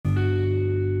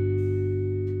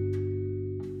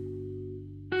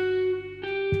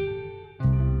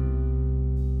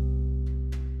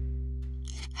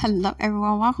Hello,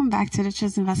 everyone. Welcome back to the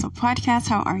Chosen Vessel podcast.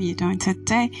 How are you doing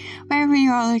today? Wherever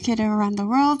you are located around the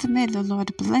world, may the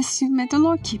Lord bless you. May the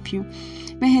Lord keep you.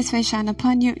 May His face shine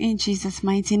upon you in Jesus'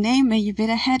 mighty name. May you be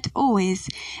the head always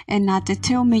and not the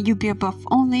tail. May you be above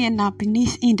only and not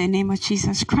beneath in the name of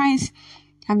Jesus Christ.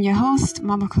 I'm your host,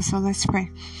 Mama Koso. Let's pray.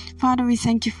 Father, we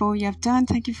thank you for all you have done.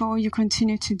 Thank you for all you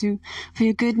continue to do. For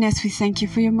your goodness, we thank you.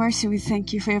 For your mercy, we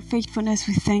thank you. For your faithfulness,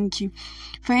 we thank you.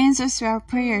 For answers to our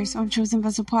prayers on Chosen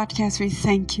Vessel Podcast, we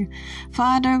thank you.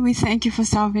 Father, we thank you for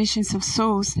salvations of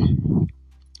souls.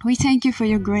 We thank you for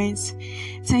your grace.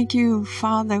 Thank you,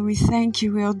 Father. We thank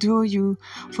you. We adore you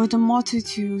for the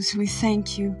multitudes. We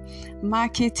thank you. We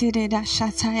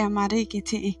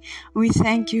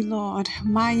thank you, Lord.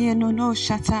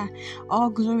 All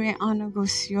glory and honor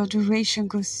goes to you. Adoration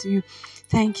goes to you.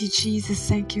 Thank you, Jesus.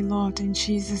 Thank you, Lord. In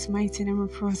Jesus' mighty name we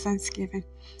pray thanksgiving.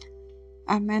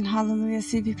 Amen. Hallelujah.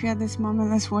 CVP at this moment,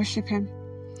 let's worship Him.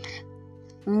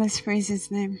 And let's praise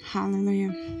His name.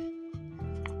 Hallelujah.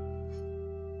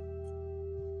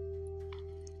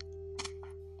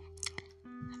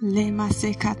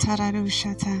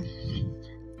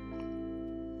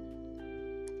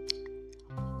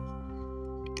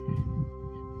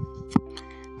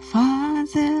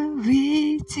 Father,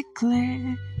 we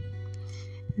declare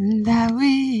that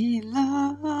we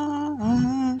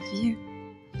love you.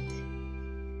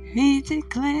 We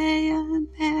declare an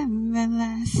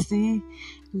everlasting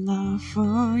love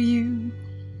for you.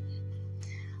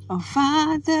 Oh,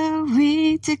 Father,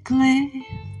 we declare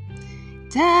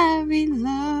that we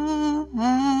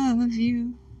love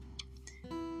you.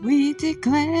 We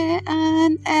declare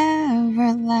an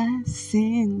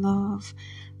everlasting love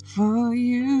for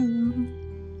you.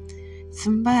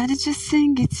 Somebody just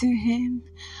sing it to Him.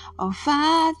 Oh,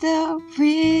 Father,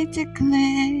 we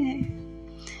declare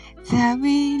that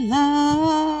we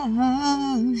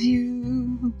love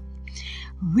you.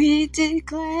 We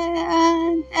declare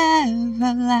an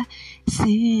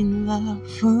everlasting love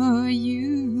for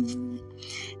you.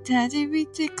 Daddy, we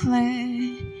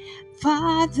declare,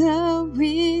 Father,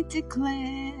 we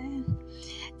declare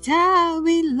that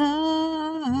we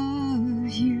love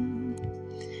you.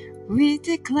 We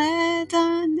declare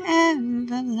an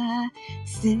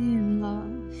everlasting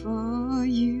love for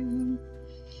you.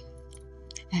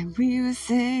 And we will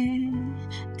say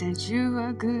that you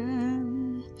are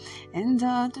good and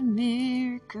all the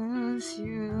miracles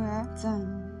you have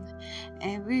done.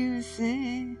 And we will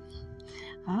say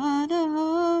all the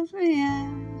hope we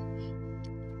have,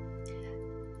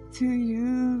 to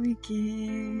you we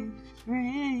give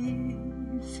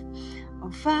praise. Oh,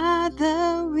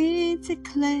 Father, we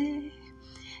declare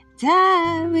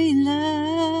that we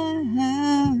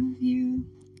love you.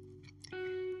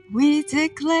 We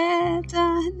declare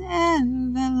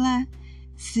an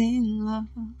everlasting love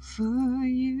for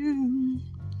you.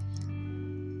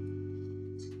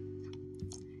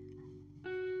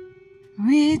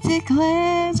 We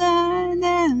declare an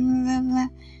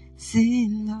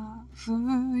everlasting love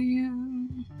for you.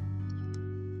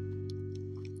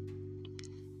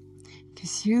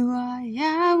 'Cause you are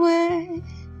Yahweh.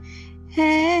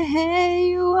 Hey, hey,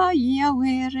 you are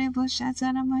Yahweh. Rebo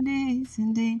Shatana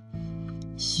Madesende.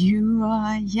 You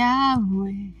are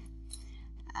Yahweh,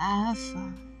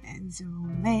 Alpha and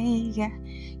Omega.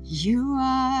 You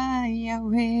are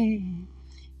Yahweh.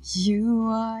 You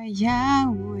are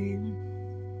Yahweh,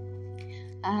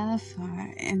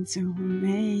 Alpha and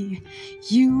Omega.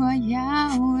 You are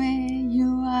Yahweh.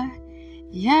 You are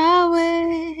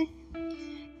Yahweh.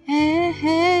 Hey,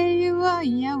 hey, you are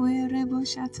Yahweh. Rebo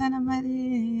Shatana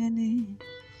Maria.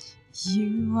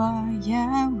 You are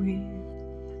Yahweh,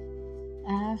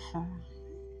 Alpha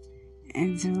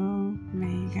and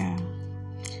Omega.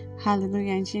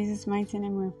 Hallelujah. In Jesus' mighty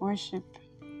name we worship.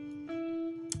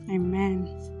 Amen.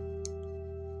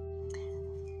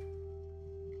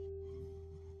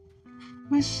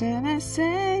 What shall I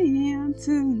say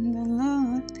unto the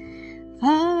Lord?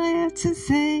 All I have to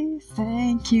say,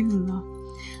 thank you, Lord.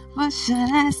 What shall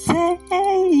I say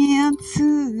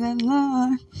unto the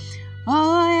Lord?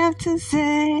 All I have to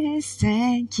say is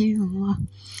thank you, Lord.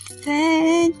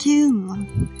 Thank you, Lord.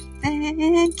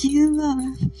 Thank you,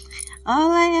 Lord.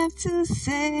 All I have to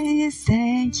say is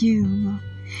thank you, Lord.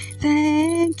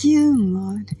 Thank you,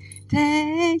 Lord.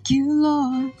 Thank you,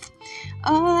 Lord.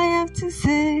 All I have to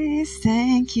say is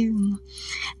thank you, Lord.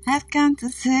 I've come to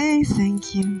say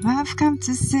thank you. I've come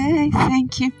to say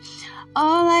thank you.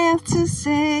 All I have to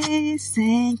say is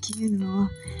thank you,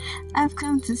 Lord. I've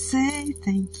come to say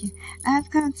thank you. I've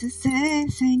come to say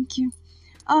thank you.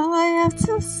 All I have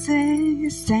to say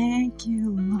is thank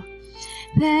you, Lord.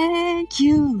 Thank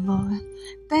you, Lord.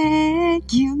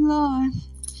 Thank you, Lord.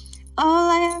 All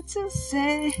I have to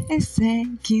say is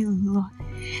thank you, Lord.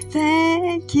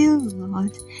 Thank you,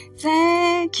 Lord.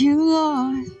 Thank you,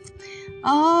 Lord.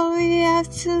 All we have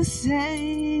to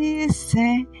say is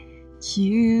thank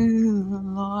you,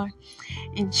 Lord.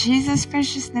 In Jesus'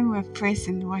 precious name we have praised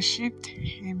and worshipped.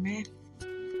 Amen.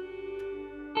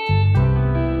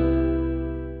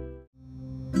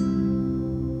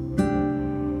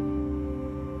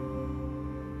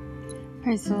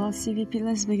 Praise the Lord, CVP.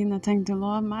 Let's begin to thank the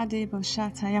Lord.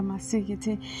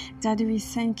 Daddy, we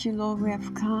thank you, Lord. We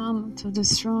have come to the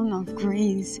throne of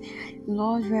grace.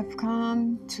 Lord, we have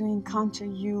come to encounter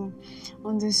you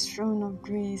on this throne of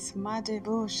grace.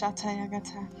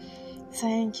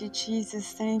 Thank you,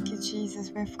 Jesus. Thank you,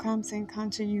 Jesus. We have come to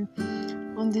encounter you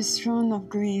on this throne of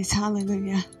grace.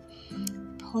 Hallelujah.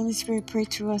 Holy Spirit, pray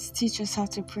to us. Teach us how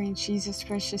to pray in Jesus'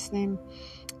 precious name.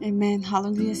 Amen.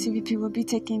 Hallelujah. CVP will be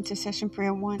taking intercession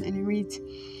prayer 1, and it reads,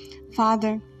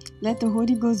 Father, let the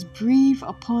Holy Ghost breathe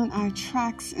upon our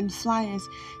tracts and flyers,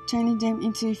 turning them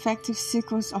into effective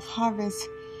sickles of harvest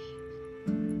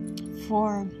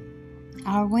for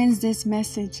our Wednesday's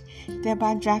message,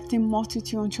 thereby drafting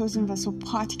multitude on Chosen Vessel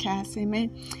podcast. Amen.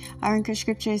 Our anchor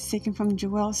scripture is taken from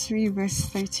Joel 3 verse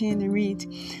 13 and reads,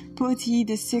 Put ye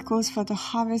the sickles, for the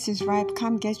harvest is ripe.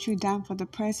 Come get you down, for the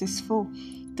press is full.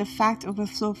 The fact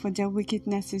overflow, for their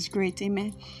wickedness is great.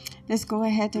 Amen. Let's go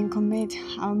ahead and commit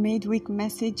our midweek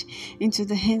message into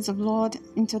the hands of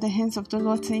the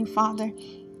Lord, saying, Father,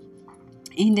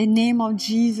 in the name of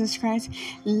Jesus Christ,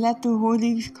 let the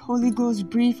Holy Ghost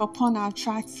breathe upon our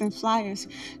tracts and flyers,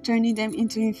 turning them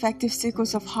into effective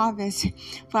sickles of harvest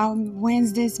for our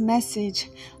Wednesday's message.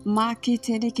 Mark it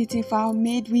for our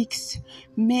midweek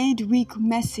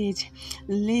message.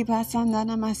 Thereby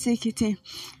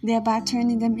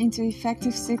turning them into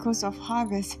effective sickles of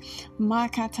harvest.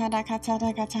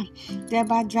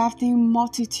 Thereby drafting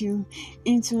multitude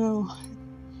into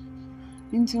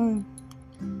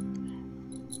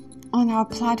on our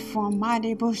platform,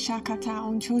 Madebo Shakata,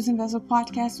 on Chosen Vessel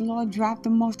Podcast. Lord, draft the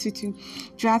multitude.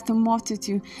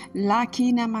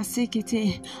 Lakina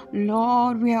Masekete.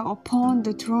 Lord, we are upon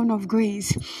the throne of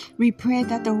grace. We pray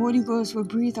that the Holy Ghost will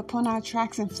breathe upon our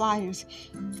tracks and flyers.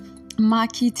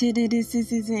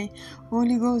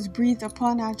 Holy Ghost, breathe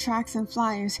upon our tracks and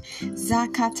flyers.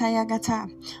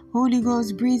 Zakatayagata. Holy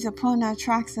Ghost, breathe upon our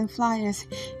tracks and flyers.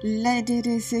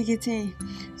 Ledede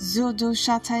Zodo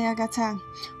Shatayagata.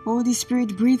 Holy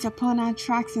Spirit, breathe upon our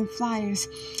tracks and flyers.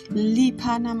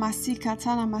 Lipana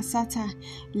Masikatana Masata.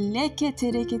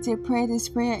 Leketerekete. Pray this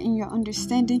prayer in your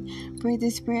understanding. Pray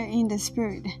this prayer in the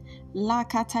Spirit. La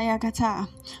Katayagata.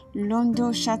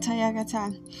 Londo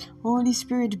Shatayagata. Holy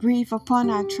Spirit, breathe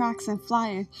upon our tracks and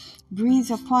flyer.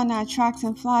 Breathe upon our tracks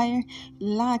and flyer.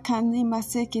 La Kanima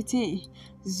Sekete.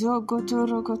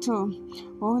 Zogotorogoto.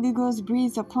 Holy Ghost,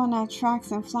 breathe upon our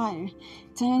tracks and flyer,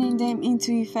 turning them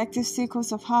into effective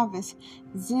sickles of harvest.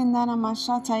 Zinana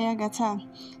Mashatayagata.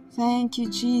 Thank you,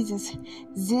 Jesus.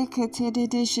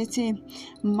 Zekatedeshete.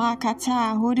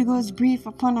 Makata. Holy Ghost, breathe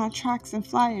upon our tracks and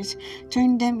flyers,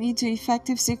 turning them into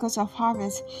effective sickles of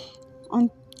harvest,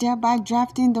 thereby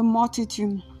drafting the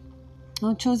multitude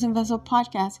on Chosen Vessel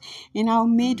podcast in our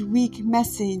midweek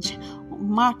message.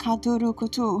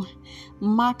 Makadorokoto.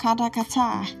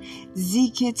 Makadakata.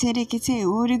 Ziketerekete.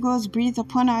 Holy Ghost, breathe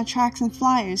upon our tracks and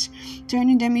flyers,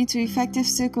 turning them into effective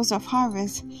sickles of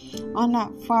harvest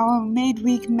for our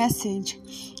midweek message.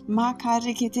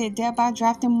 Makadekete. Thereby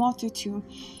drafting multitude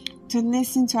to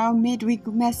listen to our midweek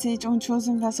message on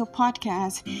Chosen Vessel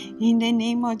podcast in the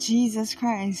name of Jesus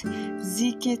Christ.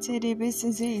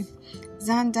 Ziketerebeseze.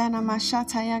 Zandana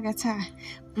Mashatayagata.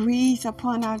 Breathe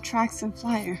upon our tracks and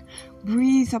flyer.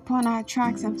 Breathe upon our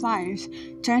tracks and flyers,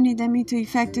 turning them into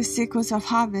effective sickles of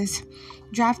harvest,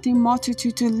 drafting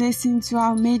multitude to listen to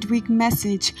our midweek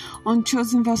message on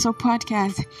Chosen Vessel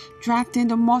podcast, drafting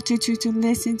the multitude to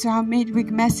listen to our midweek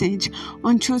message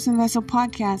on Chosen Vessel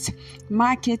podcast.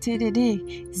 Marketedede,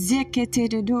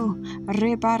 zeketededo,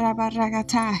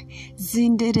 rebarabaragata,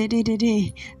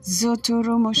 zindededede,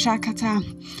 zotoromo shakata.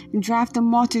 Draft the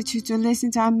multitude to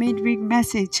listen to our midweek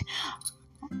message,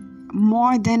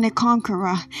 More Than a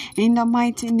Conqueror, in the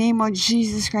mighty name of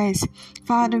Jesus Christ.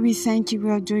 Father, we thank you.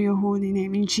 We adore your holy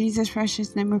name. In Jesus'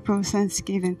 precious name we pray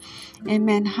thanksgiving.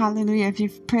 Amen. Hallelujah. If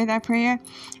you've prayed that prayer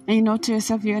and you know to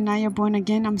yourself you're not yet born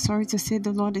again, I'm sorry to say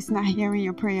the Lord is not hearing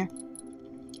your prayer.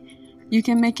 You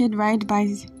can make it right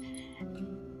by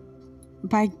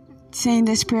saying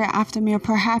this prayer after me, or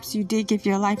perhaps you did give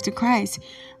your life to Christ,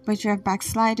 but you have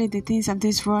backslided, the things of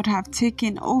this world have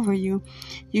taken over you.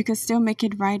 You can still make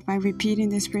it right by repeating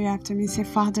this prayer after me. Say,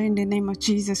 Father, in the name of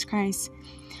Jesus Christ,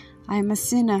 I am a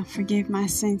sinner. Forgive my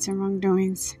sins and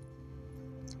wrongdoings.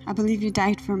 I believe you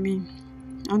died for me.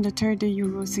 On the third day you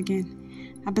rose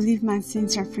again. I believe my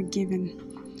sins are forgiven.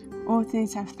 All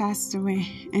things have passed away,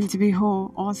 and to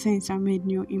behold, all things are made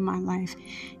new in my life.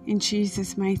 In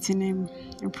Jesus' mighty name,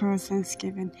 a prayer of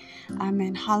thanksgiving.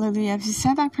 Amen. Hallelujah. If you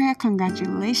said that prayer,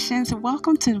 congratulations.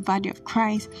 Welcome to the body of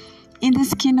Christ. In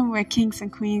this kingdom, we're kings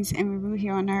and queens, and we rule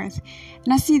here on earth.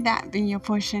 And I see that being your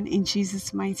portion in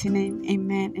Jesus' mighty name.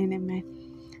 Amen and amen.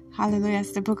 Hallelujah.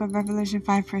 As the book of Revelation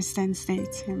 5 verse 10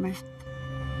 states. Amen.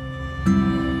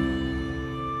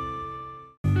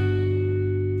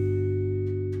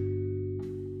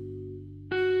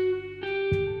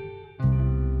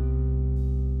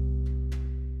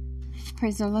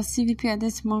 Praise the Lord. CVP at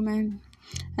this moment.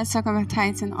 Let's talk about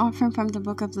tithes and offering from the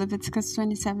book of Leviticus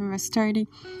 27 verse 30.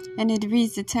 And it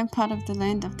reads, the tenth part of the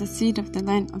land, of the seed of the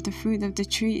land, of the fruit of the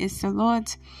tree is the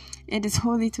Lord's. It is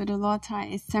holy to the Lord.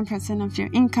 Tithe is 10% of your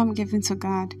income given to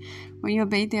God. When you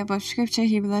obey the above scripture,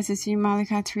 He blesses you.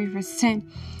 Malachi 3 verse 10.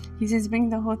 He says, bring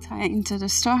the whole tithe into the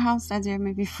storehouse, that there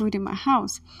may be food in my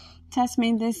house. Test me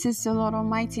in this, is the Lord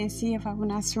Almighty, and see if I will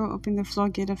not throw open the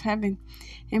floodgate of heaven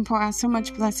and pour out so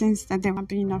much blessings that there won't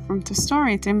be enough room to store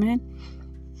it. Amen.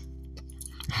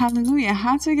 Hallelujah.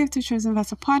 How to give to Chosen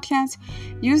Vessel Podcast.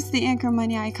 Use the Anchor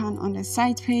Money icon on the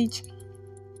site page.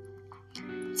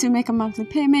 To make a monthly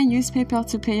payment, use PayPal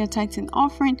to pay your tithes and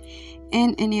offering,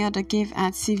 and any other give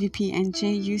at CVP and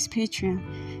J. Use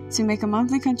Patreon. To make a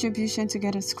monthly contribution to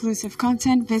get exclusive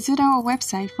content, visit our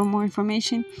website for more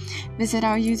information. Visit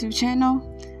our YouTube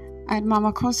channel at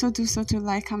Mama Kosso. Do so to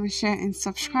like, comment, share, and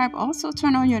subscribe. Also,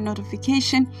 turn on your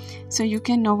notification so you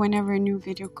can know whenever a new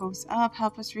video goes up.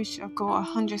 Help us reach our goal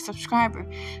 100 subscribers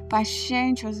by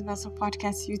sharing Chosen Vessel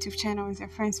Podcast YouTube channel with your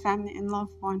friends, family, and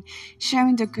loved one.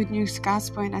 Sharing the good news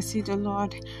gospel, and I see the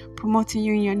Lord promoting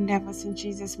you in your endeavors in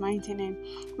Jesus' mighty name.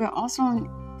 We're also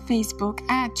on Facebook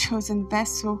at Chosen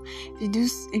Vessel.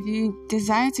 If you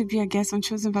desire to be a guest on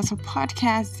Chosen Vessel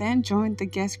Podcast, then join the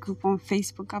guest group on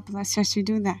Facebook. God bless you as you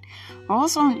do that. We're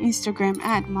also on Instagram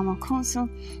at Mama Kosso.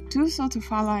 Do so to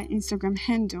follow our Instagram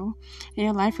handle, and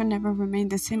your life will never remain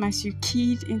the same as you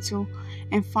keyed into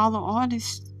and follow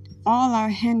all our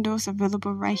handles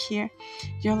available right here.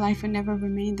 Your life will never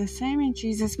remain the same in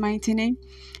Jesus' mighty name.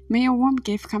 May your warm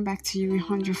gift come back to you in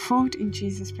 100-fold in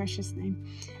Jesus' precious name.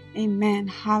 Amen.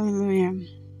 Hallelujah.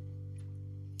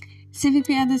 CVP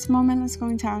at this moment, let's go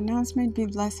into our announcement. Be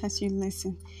blessed as you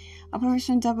listen.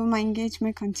 Operation Double My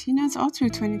Engagement continues all through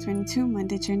 2022,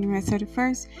 Monday, January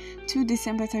 31st to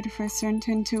December 31st,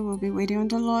 2022. We'll be waiting on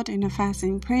the Lord in a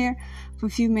fasting prayer for a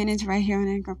few minutes right here on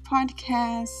Anchor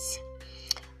Podcasts.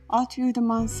 All through the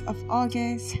month of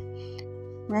August,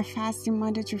 we're fasting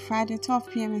Monday through Friday,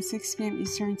 12 p.m. and 6 p.m.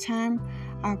 Eastern Time.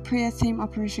 Our prayer theme,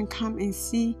 Operation Come and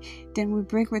See. Then we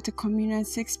break with the communion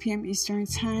 6 p.m. Eastern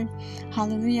Time.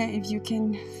 Hallelujah. If you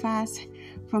can fast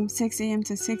from 6 a.m.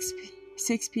 to 6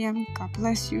 p.m., God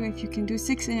bless you. If you can do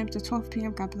 6 a.m. to 12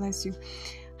 p.m., God bless you.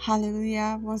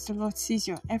 Hallelujah. Once the Lord sees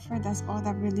your effort, that's all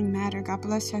that really matters. God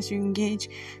bless you as you engage.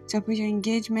 To put your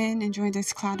engagement and join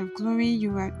this cloud of glory,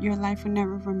 your life will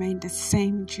never remain the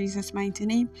same. In Jesus' mighty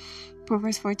name.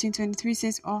 Proverbs 14:23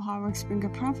 says, all hard work brings a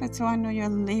profit. So I know your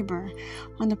labor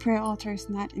on the prayer altar is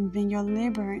not in vain. Your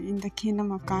labor in the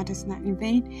kingdom of God is not in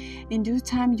vain. In due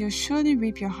time, you'll surely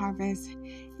reap your harvest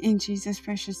in Jesus'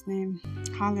 precious name.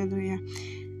 Hallelujah.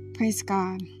 Praise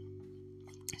God.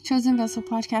 Chosen Vessel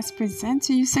Podcast presents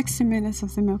to you 60 minutes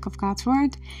of the milk of God's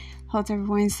Word. Held every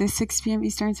Wednesday, 6 p.m.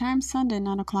 Eastern Time, Sunday,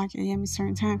 9 o'clock a.m.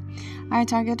 Eastern Time. Our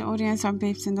target audience are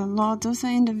babes in the Lord. Those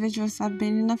are individuals that have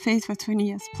been in the faith for 20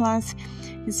 years plus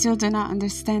and still do not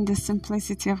understand the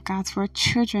simplicity of God's Word.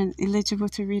 Children eligible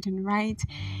to read and write,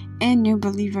 and new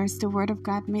believers, the Word of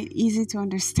God made easy to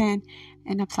understand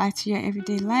and apply to your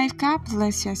everyday life. God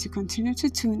bless you as you continue to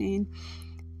tune in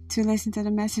to listen to the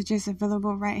messages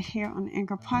available right here on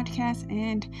Anchor Podcast,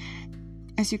 and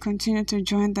as you continue to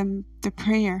join the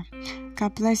prayer.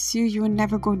 God bless you. You will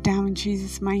never go down in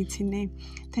Jesus' mighty name.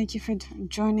 Thank you for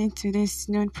joining today's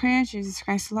noon prayer. Jesus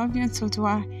Christ love you, and so do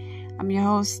I. I'm your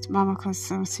host, Mama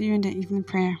Kosso. See you in the evening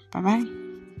prayer. Bye-bye.